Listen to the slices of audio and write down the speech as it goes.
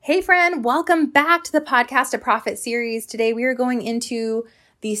Hey friend, welcome back to the Podcast to Profit series. Today we are going into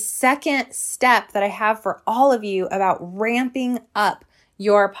the second step that I have for all of you about ramping up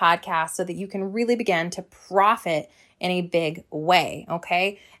your podcast so that you can really begin to profit in a big way,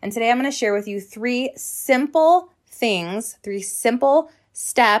 okay? And today I'm going to share with you three simple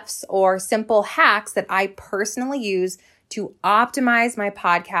steps or simple hacks that I personally use to optimize my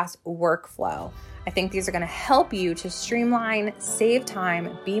podcast workflow. I think these are going to help you to streamline, save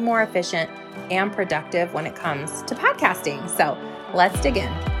time, be more efficient, and productive when it comes to podcasting. So let's dig in.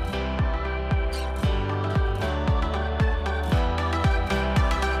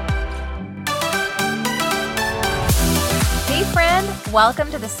 Hey friend,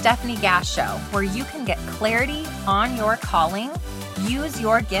 welcome to the Stephanie Gass Show, where you can get clarity on your calling, use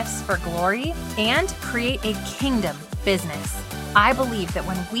your gifts for glory, and create a kingdom business. I believe that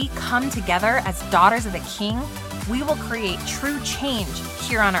when we come together as daughters of the King, we will create true change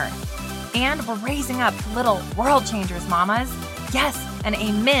here on earth. And we're raising up little world changers, mamas. Yes, and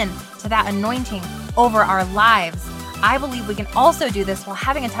amen to that anointing over our lives. I believe we can also do this while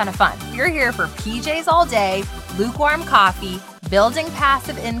having a ton of fun. You're here for PJs all day, lukewarm coffee, building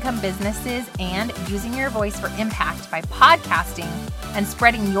passive income businesses, and using your voice for impact by podcasting and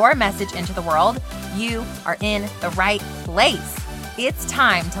spreading your message into the world. You are in the right place. It's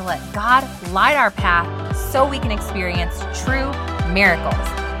time to let God light our path so we can experience true miracles.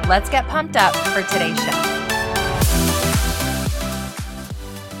 Let's get pumped up for today's show.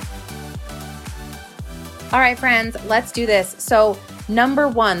 All right, friends, let's do this. So number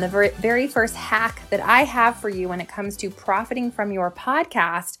one, the very first hack that I have for you when it comes to profiting from your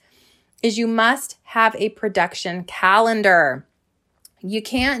podcast is you must have a production calendar. You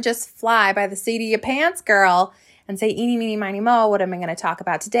can't just fly by the seat of your pants, girl, and say, eeny, meeny, miny, mo, what am I going to talk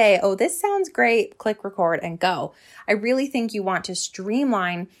about today? Oh, this sounds great. Click record and go. I really think you want to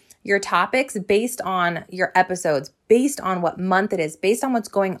streamline your topics based on your episodes, based on what month it is, based on what's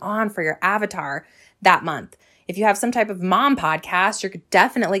going on for your avatar that month. If you have some type of mom podcast, you're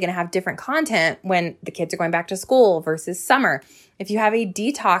definitely going to have different content when the kids are going back to school versus summer. If you have a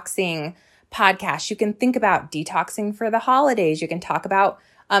detoxing podcast, you can think about detoxing for the holidays. You can talk about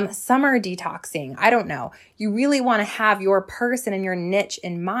summer detoxing. I don't know. You really want to have your person and your niche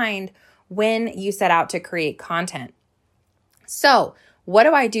in mind when you set out to create content. So what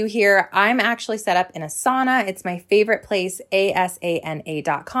do I do here? I'm actually set up in Asana. It's my favorite place,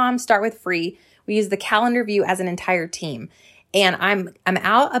 asana.com. Start with free. We use the calendar view as an entire team. And I'm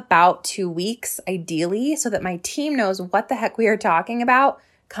out about 2 weeks, ideally, so that my team knows what the heck we are talking about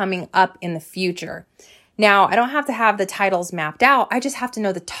coming up in the future. Now, I don't have to have the titles mapped out. I just have to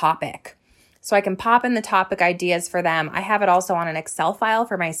know the topic. So I can pop in the topic ideas for them. I have it also on an Excel file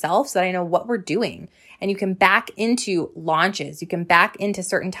for myself so that I know what we're doing. And you can back into launches. You can back into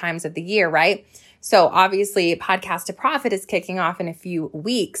certain times of the year, right? So obviously, Podcast to Profit is kicking off in a few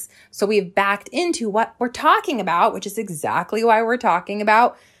weeks. So we've backed into what we're talking about, which is exactly why we're talking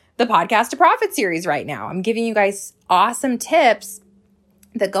about the Podcast to Profit series right now. I'm giving you guys awesome tips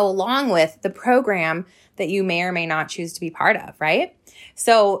that go along with the program that you may or may not choose to be part of, right?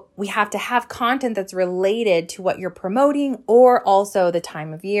 So we have to have content that's related to what you're promoting or also the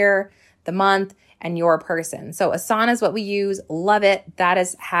time of year, the month, and your person. So Asana is what we use. Love it. That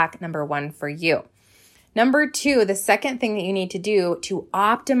is hack number one for you. Number two, the second thing that you need to do to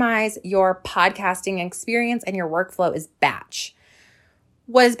optimize your podcasting experience and your workflow is batch.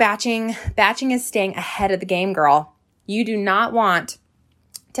 What is batching? Batching is staying ahead of the game, girl. You do not want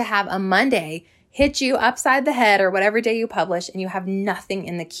to have a Monday hit you upside the head or whatever day you publish and you have nothing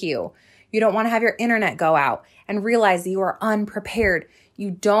in the queue. You don't want to have your internet go out and realize that you are unprepared.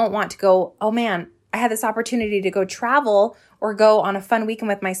 You don't want to go, oh man, I had this opportunity to go travel or go on a fun weekend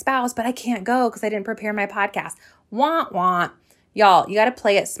with my spouse, but I can't go because I didn't prepare my podcast. Want. Y'all, you got to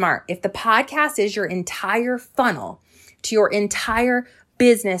play it smart. If the podcast is your entire funnel to your entire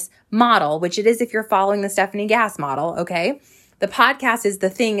business model, which it is if you're following the Stephanie Gass model, okay? The podcast is the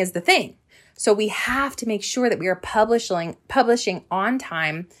thing. So we have to make sure that we are publishing on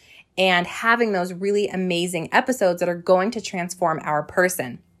time and having those really amazing episodes that are going to transform our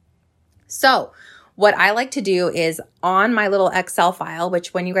person. So what I like to do is on my little Excel file,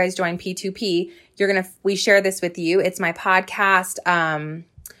 which when you guys join P2P, we share this with you. It's my podcast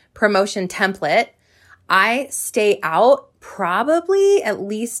promotion template. I stay out probably at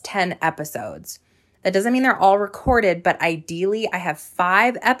least 10 episodes. That doesn't mean they're all recorded, but ideally I have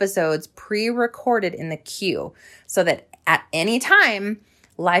 5 episodes pre-recorded in the queue so that at any time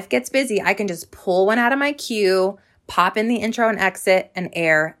life gets busy, I can just pull one out of my queue, pop in the intro and exit, and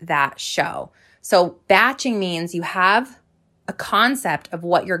air that show. So batching means you have a concept of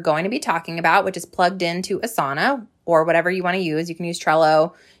what you're going to be talking about, which is plugged into Asana or whatever you want to use. You can use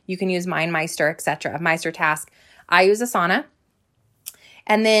Trello, you can use MindMeister, etc., MeisterTask. I use Asana.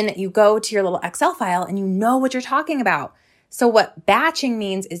 And then you go to your little Excel file and you know what you're talking about. So what batching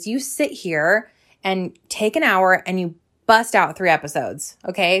means is you sit here and take an hour and you bust out 3 episodes,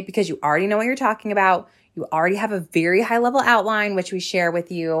 okay? Because you already know what you're talking about. You already have a very high level outline, which we share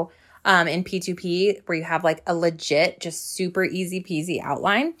with you in P2P, where you have like a legit, just super easy peasy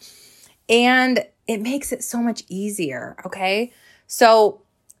outline. And it makes it so much easier, okay? So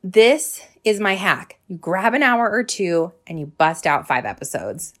this is my hack. You grab an hour or 2 and you bust out 5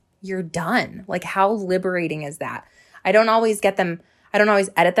 episodes. You're done. Like, how liberating is that? I don't always edit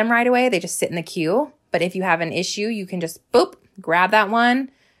them right away. They just sit in the queue. But if you have an issue, you can just grab that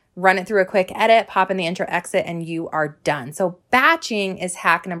one, run it through a quick edit, pop in the intro exit, and you are done. So batching is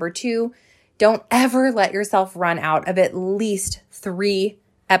hack number 2. Don't ever let yourself run out of at least 3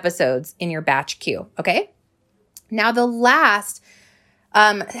 episodes in your batch queue, okay? Now, the last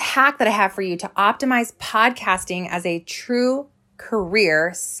hack that I have for you to optimize podcasting as a true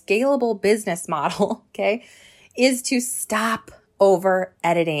career, scalable business model, okay, is to stop over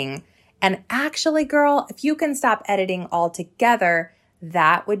editing. And actually, girl, if you can stop editing altogether,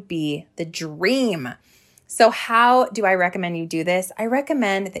 that would be the dream. So how do I recommend you do this? I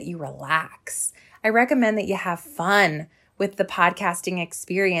recommend that you relax. I recommend that you have fun with the podcasting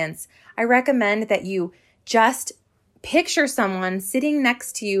experience. I recommend that you just picture someone sitting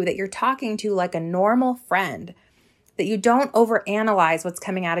next to you that you're talking to like a normal friend, that you don't overanalyze what's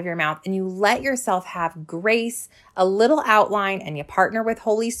coming out of your mouth, and you let yourself have grace, a little outline, and you partner with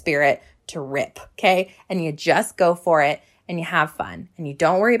Holy Spirit to rip, okay? And you just go for it and you have fun. And you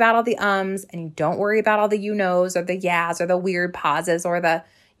don't worry about all the ums, and you don't worry about all the you knows or the yas or the weird pauses or the,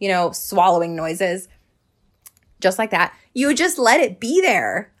 swallowing noises. Just like that. You just let it be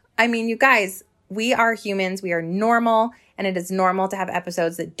there. I mean, you guys, we are humans. We are normal. And it is normal to have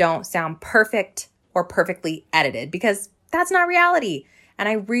episodes that don't sound perfect or perfectly edited, because that's not reality. And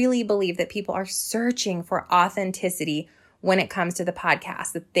I really believe that people are searching for authenticity when it comes to the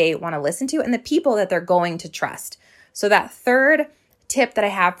podcast that they want to listen to and the people that they're going to trust. So that third tip that I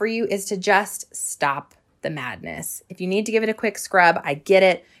have for you is to just stop the madness. If you need to give it a quick scrub, I get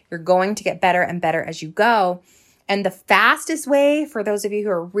it. You're going to get better and better as you go. And the fastest way for those of you who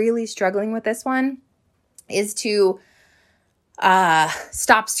are really struggling with this one is to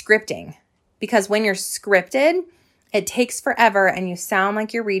stop scripting. Because when you're scripted, it takes forever and you sound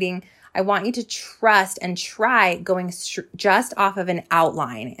like you're reading. I want you to trust and try going just off of an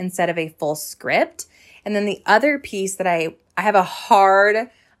outline instead of a full script. And then the other piece that I have a hard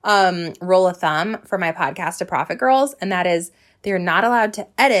rule of thumb for my podcast to Profit Girls, and that is they're not allowed to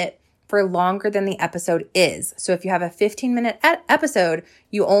edit for longer than the episode is. So if you have a 15-minute episode,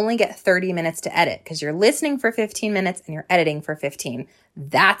 you only get 30 minutes to edit because you're listening for 15 minutes and you're editing for 15.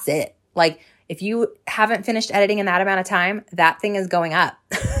 That's it. Like, if you haven't finished editing in that amount of time, that thing is going up.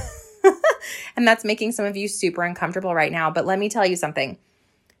 And that's making some of you super uncomfortable right now. But let me tell you something.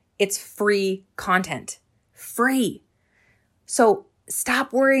 It's free content. Free. So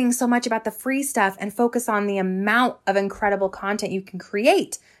stop worrying so much about the free stuff and focus on the amount of incredible content you can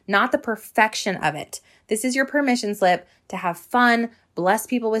create, not the perfection of it. This is your permission slip to have fun, bless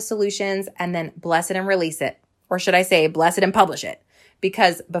people with solutions, and then bless it and release it. Or should I say, bless it and publish it?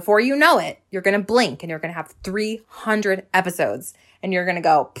 Because before you know it, you're going to blink and you're going to have 300 episodes. And you're going to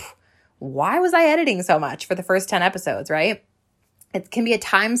go, why was I editing so much for the first 10 episodes, right? It can be a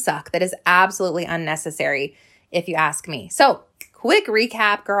time suck that is absolutely unnecessary, if you ask me. So, quick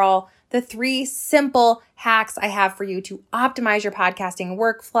recap, girl. The 3 simple hacks I have for you to optimize your podcasting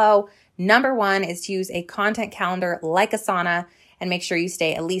workflow. Number 1 is to use a content calendar like Asana and make sure you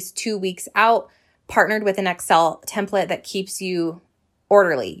stay at least 2 weeks out, partnered with an Excel template that keeps you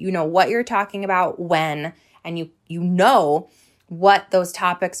orderly. You know what you're talking about when, and you know what those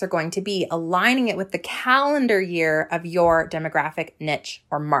topics are going to be, aligning it with the calendar year of your demographic niche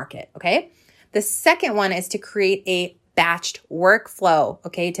or market, okay? The second one is to create a batched workflow,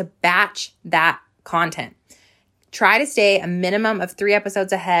 okay? To batch that content. Try to stay a minimum of 3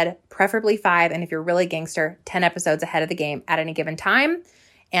 episodes ahead, preferably 5, and if you're really gangster, 10 episodes ahead of the game at any given time.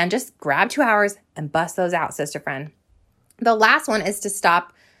 And just grab 2 hours and bust those out, sister friend. The last one is to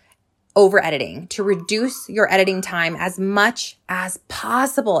stop over editing, to reduce your editing time as much as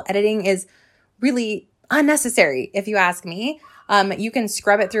possible. Editing is really unnecessary, if you ask me. You can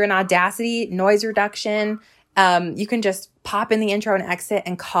scrub it through an Audacity, noise reduction. You can just pop in the intro and exit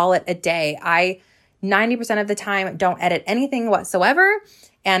and call it a day. I 90% of the time don't edit anything whatsoever.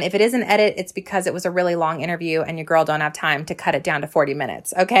 And if it is an edit, it's because it was a really long interview and your girl don't have time to cut it down to 40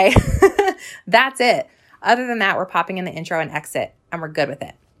 minutes, okay? That's it. Other than that, we're popping in the intro and exit, and we're good with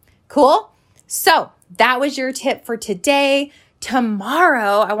it. Cool? So that was your tip for today.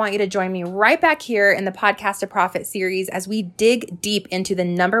 Tomorrow, I want you to join me right back here in the Podcast to Profit series as we dig deep into the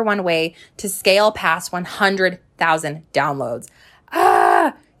number one way to scale past 100,000 downloads.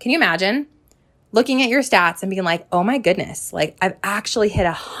 Can you imagine looking at your stats and being like, oh my goodness, like I've actually hit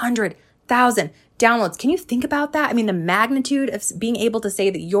 100,000 downloads. Can you think about that? I mean, the magnitude of being able to say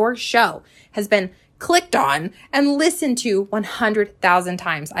that your show has been clicked on and listened to 100,000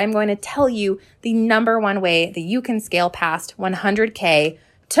 times. I'm going to tell you the number one way that you can scale past 100K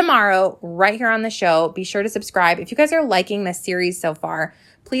tomorrow right here on the show. Be sure to subscribe. If you guys are liking this series so far,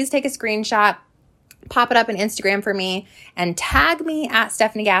 please take a screenshot, pop it up on Instagram for me, and tag me at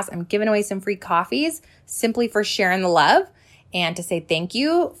Stephanie Gass. I'm giving away some free coffees simply for sharing the love and to say thank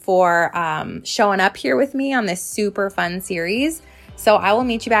you for showing up here with me on this super fun series. So I will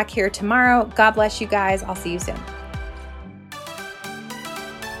meet you back here tomorrow. God bless you guys. I'll see you soon.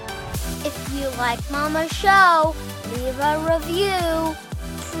 If you like Mama's show, leave a review.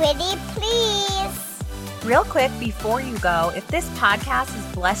 Pretty please. Real quick, before you go, if this podcast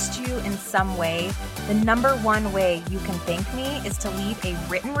has blessed you in some way, the number one way you can thank me is to leave a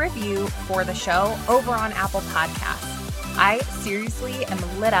written review for the show over on Apple Podcasts. I seriously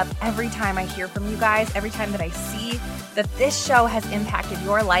am lit up every time I hear from you guys, every time that I see that this show has impacted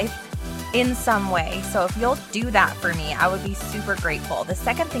your life in some way. So if you'll do that for me, I would be super grateful. The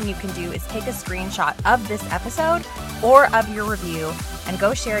second thing you can do is take a screenshot of this episode or of your review and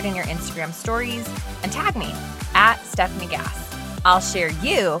go share it in your Instagram stories and tag me at Stephanie Gass. I'll share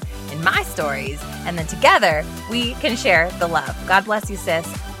you in my stories, and then together we can share the love. God bless you, sis.